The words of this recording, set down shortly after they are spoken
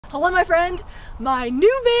Hello my friend, my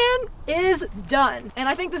new van is done and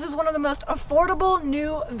I think this is one of the most affordable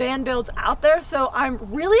new van builds out there, so I'm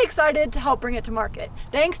really excited to help bring it to market.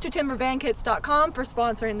 Thanks to timbervankits.com for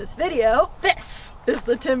sponsoring this video. This is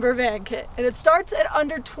the Timber Van Kit and it starts at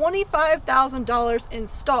under $25,000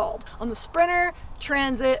 installed on the Sprinter,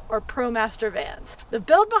 Transit, or ProMaster vans. The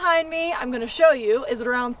build behind me I'm going to show you is at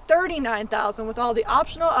around $39,000 with all the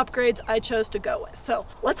optional upgrades I chose to go with. So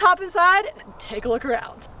let's hop inside and take a look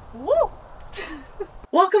around. Woo!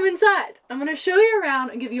 Welcome inside. I'm going to show you around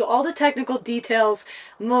and give you all the technical details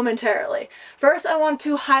momentarily. First, I want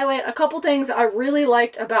to highlight a couple things I really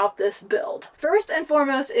liked about this build. First and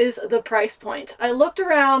foremost is the price point. I looked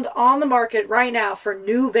around on the market right now for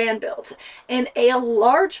new van builds, and a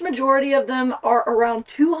large majority of them are around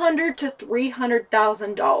 $200,000 to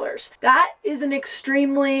 $300,000. That is an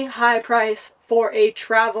extremely high price for a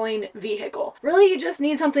traveling vehicle. Really, you just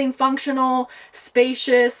need something functional,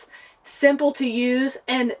 spacious, simple to use,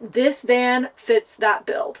 and this van fits that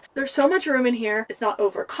build. There's so much room in here. It's not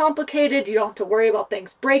overcomplicated. You don't have to worry about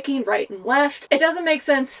things breaking right and left. It doesn't make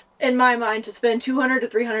sense in my mind to spend $200,000 to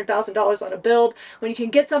 $300,000 on a build when you can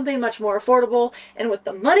get something much more affordable, and with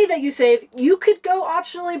the money that you save, you could go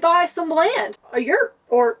optionally buy some land, a yurt,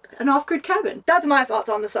 or an off-grid cabin. That's my thoughts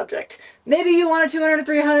on the subject. Maybe you want a $200,000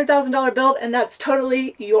 to $300,000 build, and that's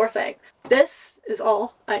totally your thing. This is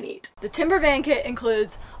all I need. The Timber Van Kit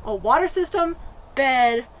includes a water system,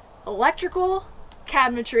 bed, electrical,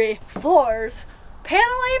 cabinetry, floors,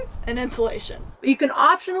 paneling, and insulation. You can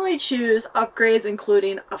optionally choose upgrades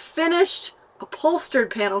including a finished,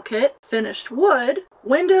 upholstered panel kit, finished wood,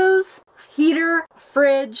 windows, a heater, a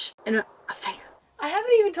fridge, and a fan. I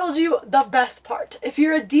haven't even told you the best part. If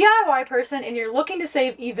you're a DIY person and you're looking to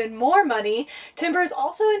save even more money, Timber is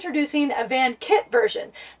also introducing a van kit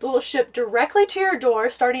version that will ship directly to your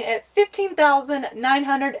door starting at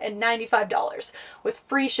 $15,995 with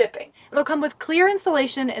free shipping. It'll come with clear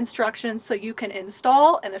installation instructions so you can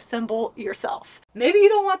install and assemble yourself. Maybe you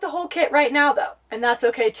don't want the whole kit right now though, and that's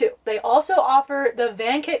okay too. They also offer the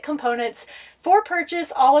van kit components for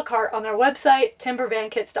purchase a la carte on their website,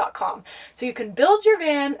 timbervankits.com, so you can build your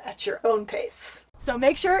van at your own pace. So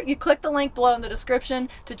make sure you click the link below in the description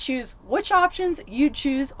to choose which options you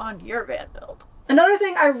choose on your van build. Another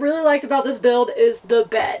thing I really liked about this build is the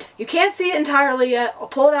bed. You can't see it entirely yet, I'll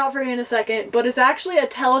pull it out for you in a second, but it's actually a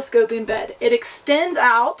telescoping bed. It extends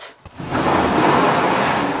out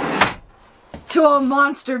to a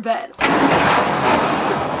monster bed.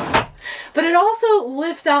 But it also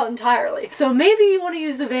lifts out entirely. So maybe you want to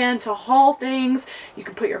use the van to haul things. You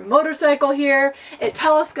can put your motorcycle here. It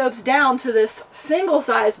telescopes down to this single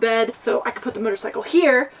size bed, so I could put the motorcycle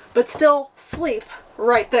here, but still sleep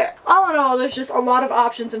right there. All in all, there's just a lot of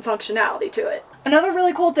options and functionality to it. Another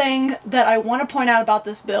really cool thing that I want to point out about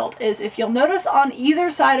this build is if you'll notice on either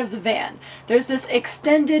side of the van, there's this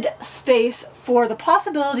extended space for the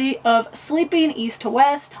possibility of sleeping east to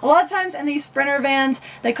west. A lot of times in these Sprinter vans,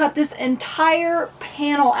 they cut this entire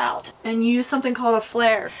panel out and use something called a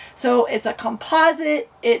flare. So it's a composite,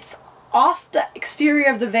 it's off the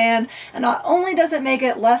exterior of the van, and not only does it make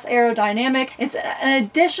it less aerodynamic, it's an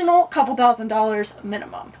additional couple $1,000s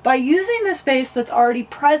minimum. By using the space that's already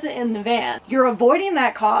present in the van, you're avoiding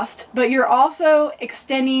that cost, but you're also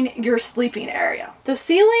extending your sleeping area. The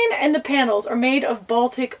ceiling and the panels are made of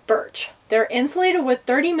Baltic birch. They're insulated with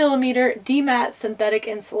 30mm DMAT synthetic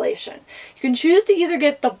insulation. You can choose to either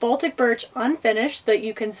get the Baltic birch unfinished so that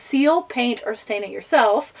you can seal, paint, or stain it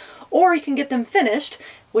yourself, or you can get them finished,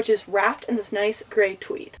 which is wrapped in this nice gray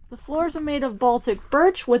tweed. The floors are made of Baltic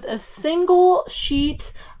birch with a single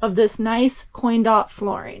sheet of this nice coin dot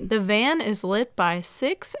flooring. The van is lit by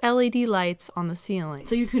 6 LED lights on the ceiling.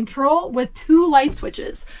 So you control with 2 light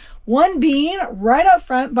switches. One being right up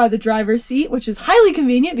front by the driver's seat, which is highly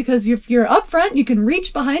convenient because if you're up front, you can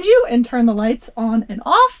reach behind you and turn the lights on and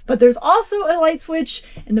off. But there's also a light switch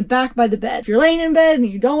in the back by the bed. If you're laying in bed and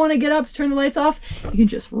you don't want to get up to turn the lights off, you can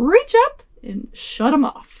just reach up and shut them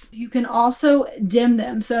off. You can also dim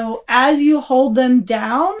them. So as you hold them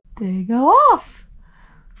down, they go off.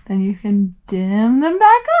 Then you can dim them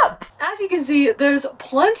back up. As you can see, there's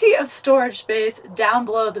plenty of storage space down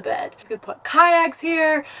below the bed. You could put kayaks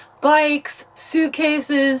here, bikes,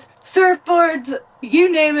 suitcases, surfboards,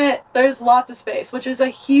 you name it, there's lots of space, which is a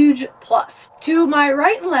huge plus. To my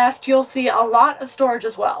right and left, you'll see a lot of storage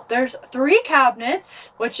as well. There's 3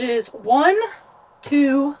 cabinets, which is 1,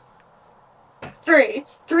 2, 3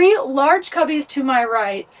 three large cubbies to my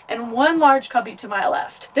right and one large cubby to my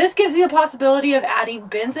left. This gives you a possibility of adding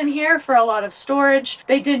bins in here for a lot of storage.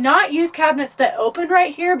 They did not use cabinets that open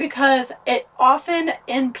right here because it often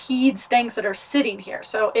impedes things that are sitting here.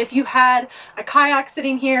 So if you had a kayak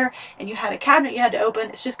sitting here and you had a cabinet you had to open,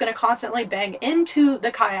 it's just going to constantly bang into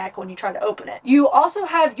the kayak when you try to open it. You also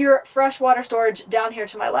have your fresh water storage down here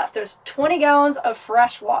to my left. There's 20 gallons of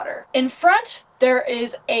fresh water. In front, there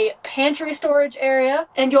is a pantry storage area,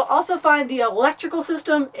 and you'll also find the electrical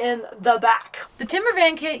system in the back. The Timber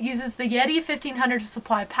Van Kit uses the Yeti 1500 to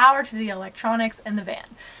supply power to the electronics in the van.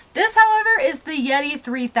 This, however, is the Yeti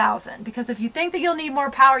 3000, because if you think that you'll need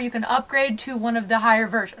more power, you can upgrade to one of the higher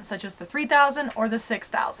versions, such as the 3000 or the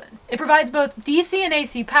 6000. It provides both DC and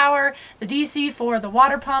AC power, the DC for the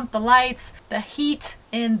water pump, the lights, the heat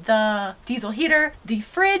in the diesel heater, the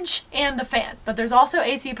fridge, and the fan. But there's also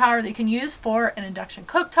AC power that you can use for an induction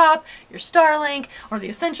cooktop, your Starlink, or the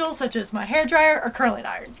essentials such as my hairdryer or curling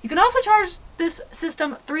iron. You can also charge this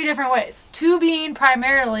system 3 different ways, 2 being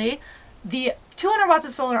primarily the 200 watts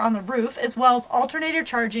of solar on the roof, as well as alternator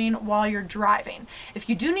charging while you're driving. If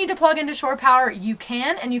you do need to plug into shore power, you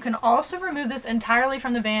can, and you can also remove this entirely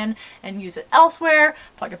from the van and use it elsewhere,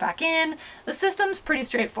 plug it back in. The system's pretty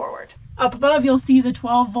straightforward. Up above, you'll see the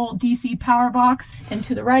 12-volt DC power box, and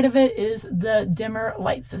to the right of it is the dimmer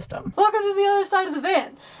light system. Welcome to the other side of the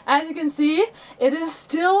van. As you can see, it is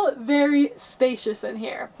still very spacious in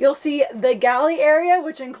here. You'll see the galley area,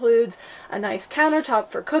 which includes a nice countertop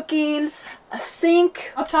for cooking, a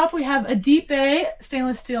sink. Up top, we have a deep bay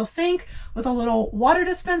stainless steel sink with a little water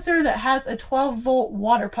dispenser that has a 12-volt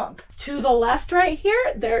water pump. To the left right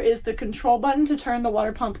here, there is the control button to turn the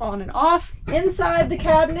water pump on and off. Inside the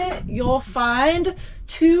cabinet, you'll find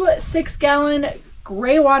 2 6-gallon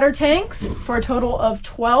gray water tanks for a total of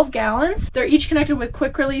 12 gallons. They're each connected with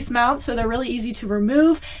quick release mounts, so they're really easy to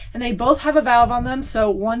remove, and they both have a valve on them, so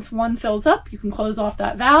once one fills up, you can close off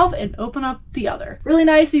that valve and open up the other. Really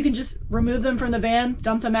nice. You can just remove them from the van,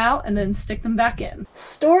 dump them out, and then stick them back in.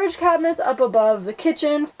 Storage cabinets up above the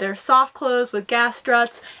kitchen. They're soft close with gas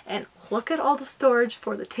struts, and look at all the storage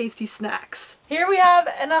for the tasty snacks. Here we have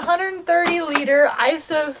an 130-liter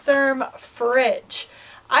isotherm fridge.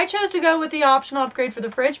 I chose to go with the optional upgrade for the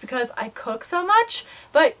fridge because I cook so much,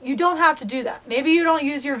 but you don't have to do that. Maybe you don't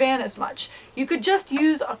use your van as much. You could just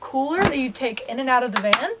use a cooler that you take in and out of the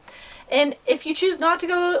van. And if you choose not to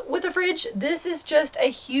go with a fridge, this is just a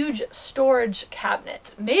huge storage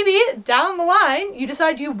cabinet. Maybe down the line, you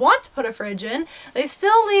decide you want to put a fridge in. They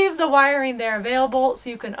still leave the wiring there available, so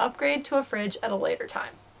you can upgrade to a fridge at a later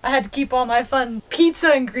time. I had to keep all my fun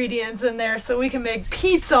pizza ingredients in there so we can make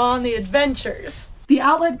pizza on the adventures. The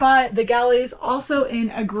outlet by the galley is also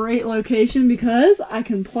in a great location because I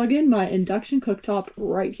can plug in my induction cooktop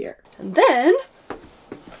right here. And then,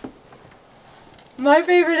 my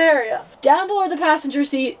favorite area. Down below the passenger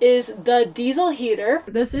seat is the diesel heater.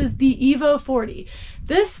 This is the Evo 40.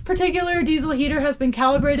 This particular diesel heater has been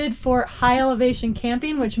calibrated for high elevation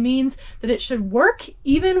camping, which means that it should work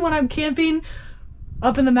even when I'm camping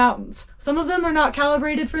up in the mountains. Some of them are not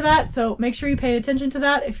calibrated for that, so make sure you pay attention to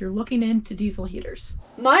that if you're looking into diesel heaters.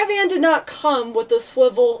 My van did not come with the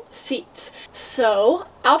swivel seats, so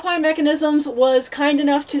Alpine Mechanisms was kind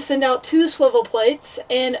enough to send out 2 swivel plates,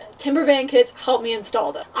 and Timber Van Kits helped me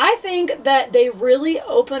install them. I think that they really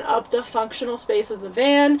open up the functional space of the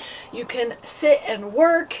van. You can sit and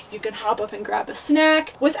work, you can hop up and grab a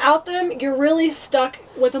snack. Without them, you're really stuck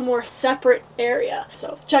with a more separate area.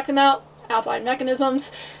 So check them out, Alpine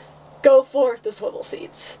Mechanisms. Go for the swivel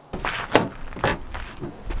seats.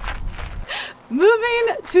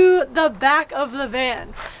 Moving to the back of the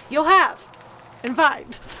van, you'll have, in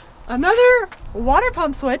fact, another water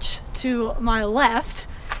pump switch to my left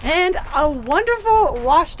and a wonderful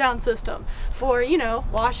wash down system for, you know,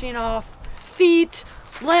 washing off feet,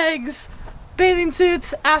 legs, bathing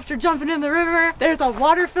suits after jumping in the river. There's a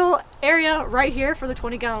water fill area right here for the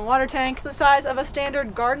 20-gallon water tank. It's the size of a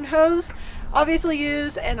standard garden hose. Obviously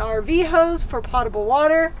use an RV hose for potable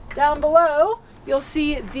water. Down below, you'll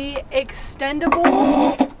see the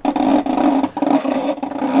extendable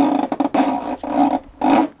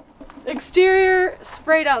exterior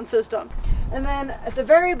spray down system. And then at the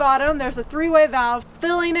very bottom, there's a 3-way valve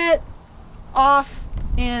filling it, off,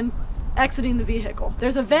 and exiting the vehicle.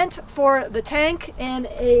 There's a vent for the tank and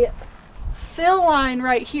a fill line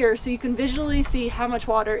right here so you can visually see how much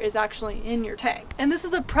water is actually in your tank. And this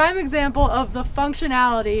is a prime example of the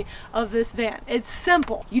functionality of this van. It's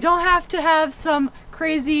simple. You don't have to have some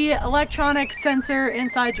crazy electronic sensor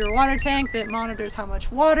inside your water tank that monitors how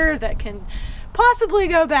much water, that can possibly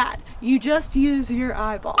go bad. You just use your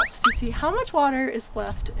eyeballs to see how much water is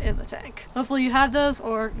left in the tank. Hopefully you have those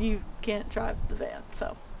or you can't drive the van,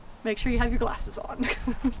 so make sure you have your glasses on.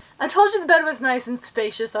 I told you the bed was nice and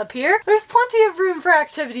spacious up here. There's plenty of room for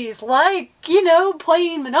activities like, you know,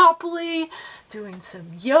 playing Monopoly, doing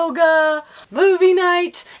some yoga, movie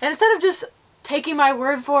night, and instead of just taking my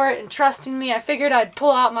word for it and trusting me, I figured I'd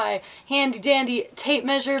pull out my handy dandy tape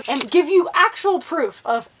measure and give you actual proof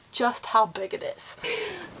of just how big it is.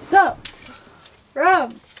 So,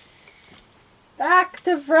 from back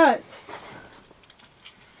to front,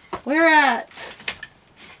 we're at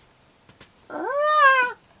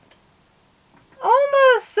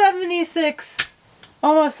almost 76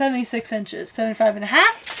 inches, 75 and a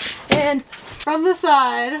half. And from the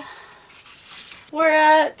side, we're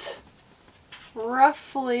at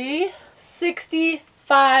roughly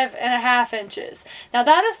 65 and a half inches. Now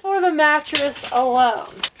that is for the mattress alone.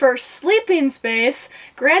 For sleeping space,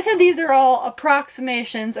 granted these are all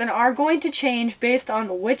approximations and are going to change based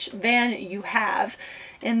on which van you have.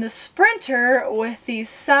 In the Sprinter with these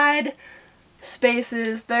side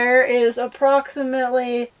spaces, there is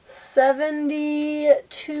approximately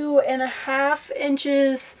 72 and a half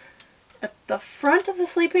inches at the front of the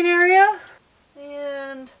sleeping area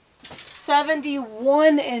and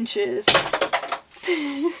 71 inches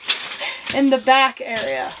in the back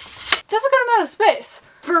area. Just a good amount of space.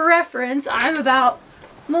 For reference, I'm a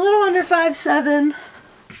little under 5'7".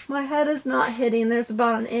 My head is not hitting. There's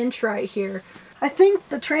about an inch right here. I think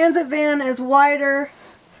the Transit van is wider,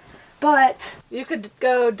 but you could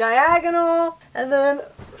go diagonal and then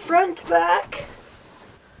front to back.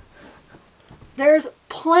 There's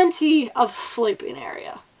plenty of sleeping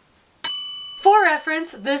area. For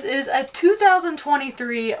reference, this is a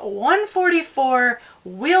 2023 144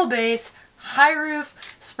 wheelbase high roof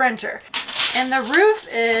Sprinter. And the roof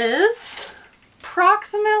is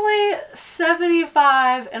approximately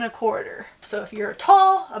 75 and a quarter. So if you're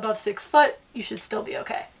tall, above 6 foot, you should still be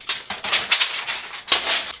okay.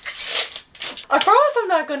 I promise I'm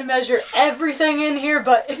not going to measure everything in here,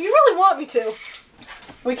 but if you really want me to,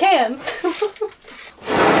 we can.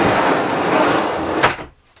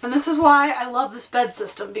 And this is why I love this bed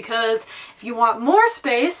system, because if you want more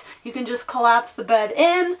space, you can just collapse the bed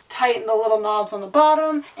in, tighten the little knobs on the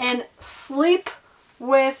bottom, and sleep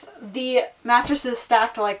with the mattresses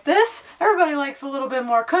stacked like this. Everybody likes a little bit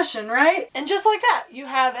more cushion, right? And just like that, you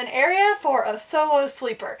have an area for a solo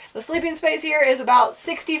sleeper. The sleeping space here is about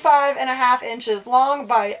 65 and a half inches long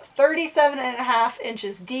by 37 and a half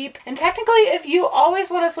inches deep. And technically, if you always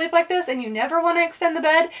want to sleep like this and you never want to extend the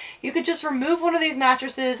bed, you could just remove one of these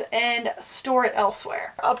mattresses and store it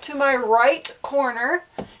elsewhere. Up to my right corner,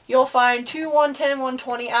 you'll find two 110,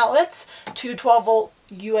 120 outlets, two 12-volt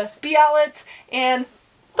USB outlets, and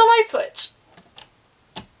the light switch.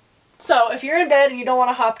 So if you're in bed and you don't want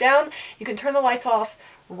to hop down, you can turn the lights off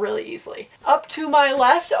really easily. Up to my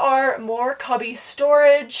left are more cubby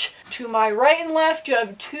storage. To my right and left, you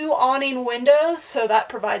have two awning windows, so that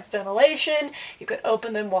provides ventilation. You can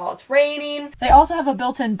open them while it's raining. They also have a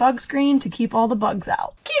built-in bug screen to keep all the bugs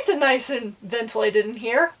out. Keeps it nice and ventilated in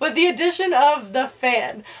here, with the addition of the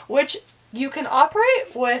fan, which you can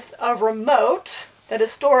operate with a remote that is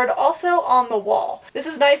stored also on the wall. This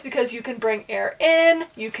is nice because you can bring air in,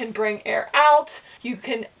 you can bring air out, you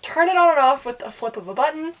can turn it on and off with a flip of a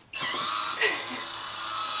button.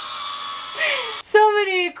 So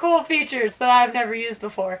many cool features that I've never used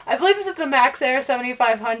before. I believe this is the MaxxAir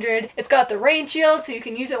 7500. It's got the rain shield, so you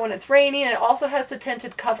can use it when it's raining, and it also has the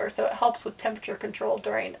tinted cover, so it helps with temperature control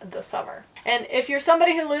during the summer. And if you're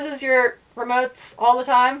somebody who loses your remotes all the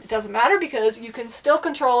time, it doesn't matter because you can still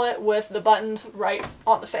control it with the buttons right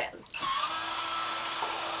on the fan.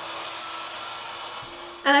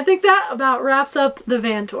 And I think that about wraps up the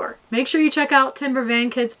van tour. Make sure you check out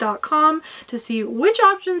timbervankits.com to see which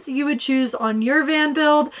options you would choose on your van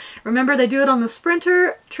build. Remember, they do it on the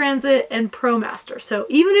Sprinter, Transit, and ProMaster. So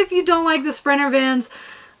even if you don't like the Sprinter vans,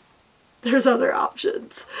 there's other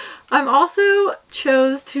options. I'm also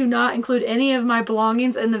chose to not include any of my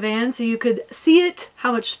belongings in the van so you could see it,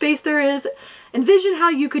 how much space there is, envision how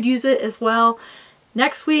you could use it as well.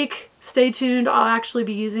 Next week, stay tuned, I'll actually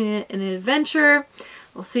be using it in an adventure.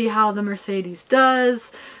 We'll see how the Mercedes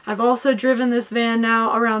does. I've also driven this van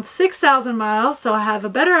now around 6,000 miles, so I have a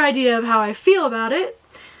better idea of how I feel about it.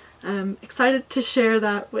 I'm excited to share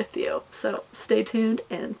that with you. So stay tuned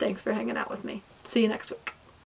and thanks for hanging out with me. See you next week.